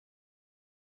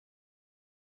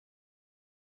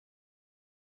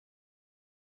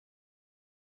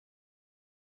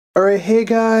Alright, hey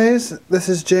guys, this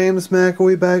is James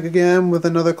McIlwee back again with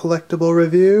another collectible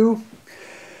review.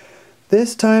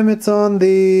 This time it's on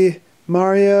the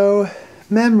Mario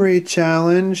Memory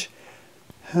Challenge,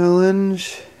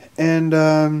 and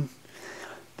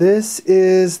this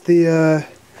is the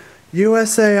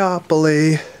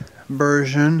USAopoly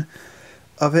version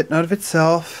of it, not of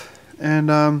itself,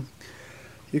 and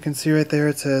you can see right there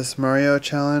it says Mario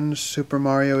Challenge Super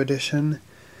Mario Edition.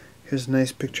 Here's a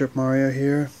nice picture of Mario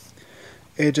here.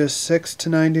 Ages 6 to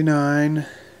 99,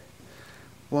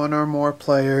 one or more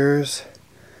players.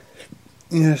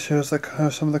 Yeah, shows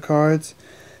some of the cards.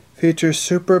 Features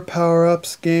super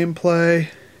power-ups, gameplay.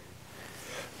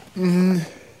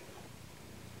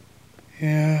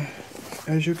 Yeah,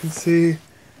 as you can see,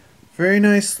 very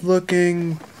nice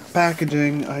looking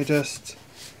packaging. I just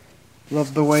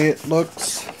love the way it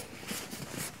looks.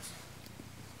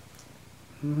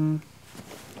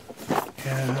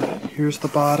 Yeah, here's the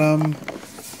bottom.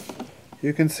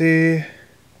 You can see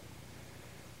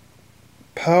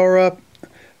Power Up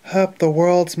the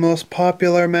world's most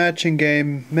popular matching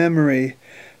game, Memory.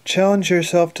 Challenge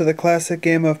yourself to the classic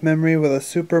game of memory with a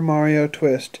Super Mario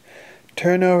twist.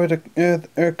 Turn over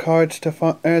the cards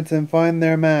to and find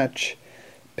their match.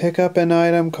 Pick up an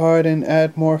item card and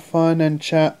add more fun and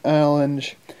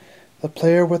challenge. The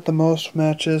player with the most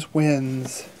matches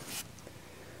wins.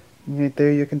 Right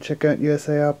there you can check out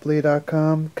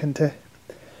USAopoly.com.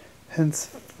 Hence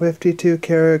 52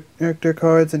 character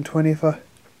cards and 25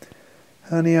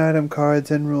 honey item cards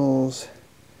and rules.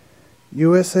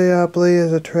 USAopoly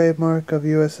is a trademark of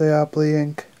USAopoly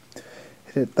Inc.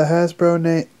 Hit the Hasbro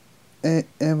name and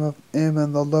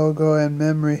the logo and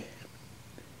memory.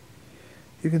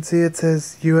 You can see it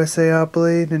says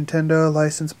USAopoly, Nintendo,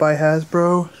 licensed by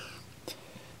Hasbro.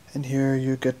 And here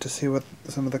you get to see what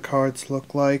some of the cards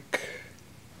look like.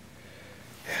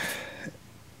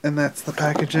 And that's the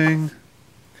packaging.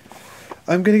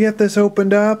 I'm gonna get this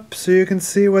opened up so you can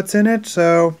see what's in it,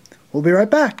 so we'll be right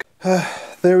back.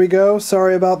 There we go,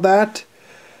 sorry about that.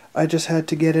 I just had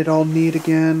to get it all neat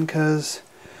again because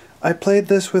I played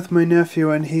this with my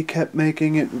nephew and he kept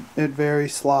making it very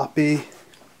sloppy.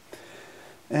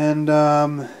 And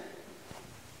let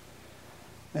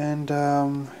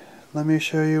me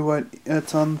show you what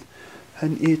it's on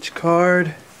each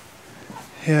card.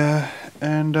 Yeah,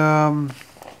 and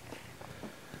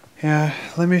yeah,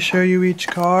 let me show you each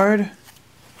card.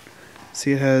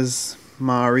 See, it has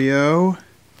Mario,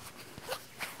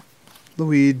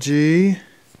 Luigi,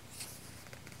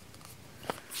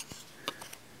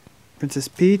 Princess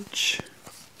Peach,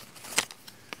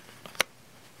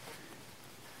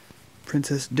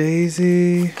 Princess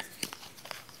Daisy,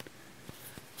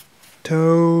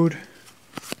 Toad,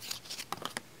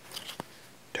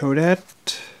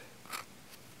 Toadette,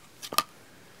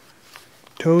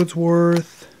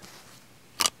 Toadsworth,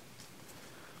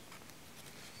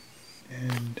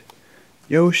 and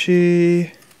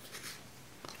Yoshi,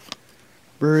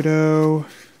 Birdo,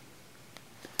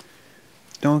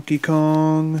 Donkey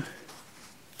Kong,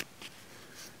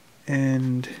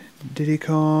 and Diddy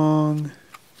Kong,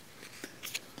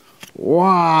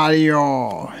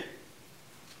 Wario,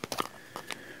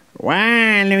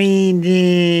 Waluigi,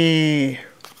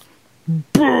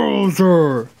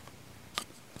 Bowser.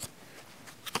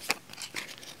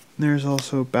 There's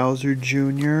also Bowser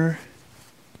Jr.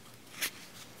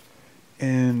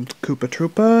 and Koopa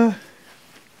Troopa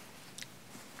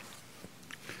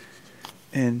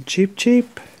and Cheep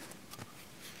Cheep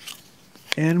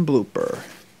and Blooper.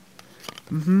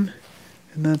 And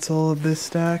that's all of this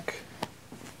stack.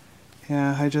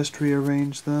 Yeah, I just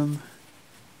rearranged them.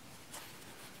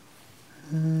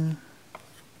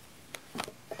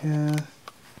 Yeah.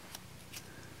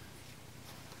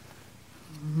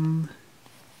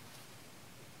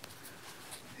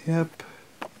 Yep.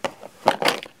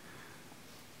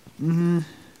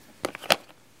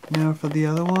 Now for the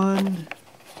other one.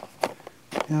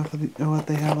 Now for what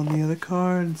they have on the other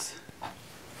cards.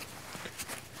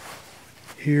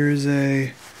 Here's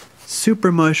a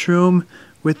Super Mushroom.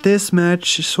 With this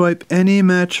match, swipe any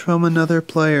match from another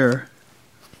player.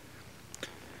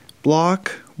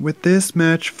 Block. With this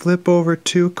match, flip over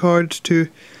 2 cards to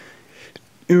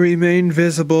remain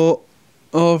visible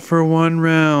all for 1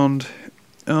 round.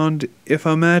 And if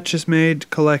a match is made,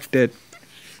 collect it.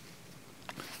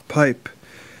 Pipe.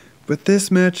 With this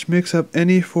match, mix up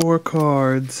any 4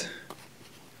 cards.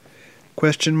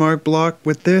 Question mark block.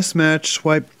 With this match,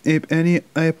 swipe an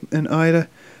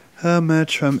item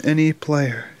match from any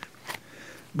player.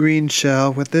 Green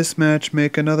shell. With this match,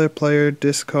 make another player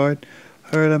discard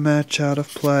a match out of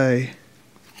play.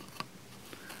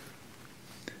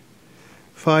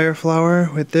 Fire Flower.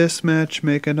 With this match,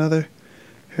 make another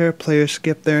player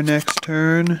skip their next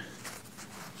turn.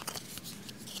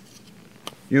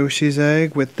 Yoshi's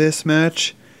Egg. With this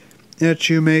match,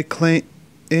 you may claim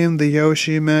the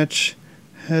Yoshi match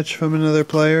hatch from another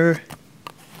player.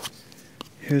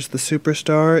 Here's the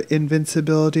Superstar.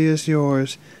 Invincibility is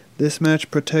yours. This match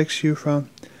protects you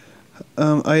from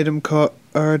item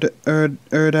card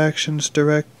actions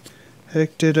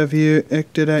directed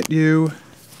at you.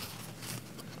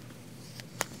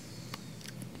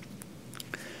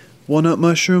 Walnut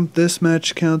Mushroom. This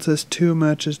match counts as 2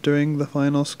 matches during the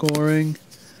final scoring.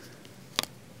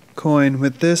 Coin.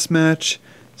 With this match,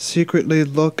 secretly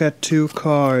look at 2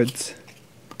 cards.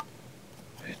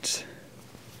 It's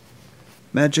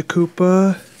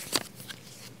Magikoopa,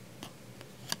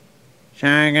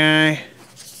 Shy Guy,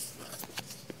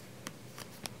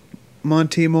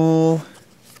 Monty Mole,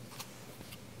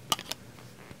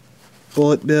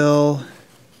 Bullet Bill,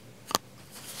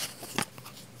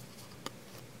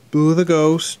 Boo the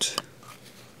Ghost,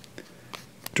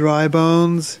 Dry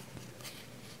Bones,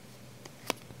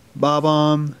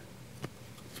 Bob-omb,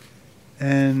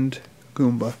 and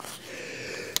Goomba.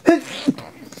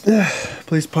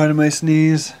 Please pardon my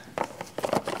sneeze.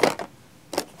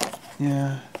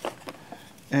 Yeah.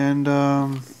 And,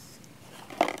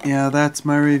 yeah, that's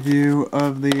my review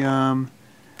of the,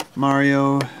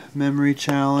 Mario Memory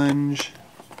Challenge.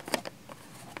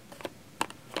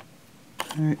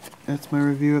 Alright, that's my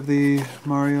review of the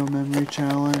Mario Memory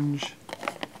Challenge.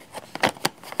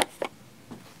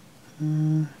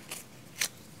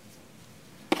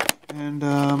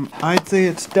 I'd say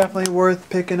it's definitely worth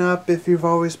picking up if you've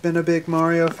always been a big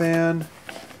Mario fan.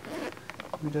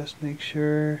 Let me just make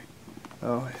sure.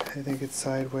 Oh, I think it's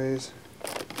sideways.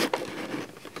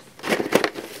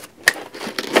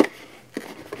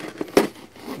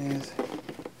 Yes.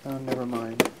 Oh, never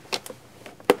mind.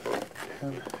 I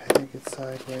think it's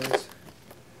sideways.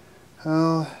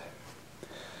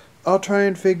 I'll try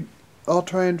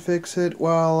and fix it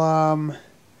while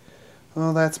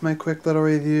well, that's my quick little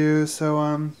review.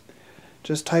 So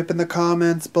just type in the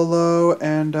comments below,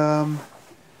 and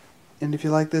if you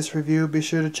like this review, be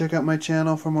sure to check out my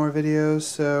channel for more videos.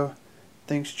 So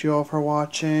thanks to you all for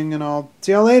watching, and I'll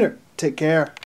see y'all later. Take care.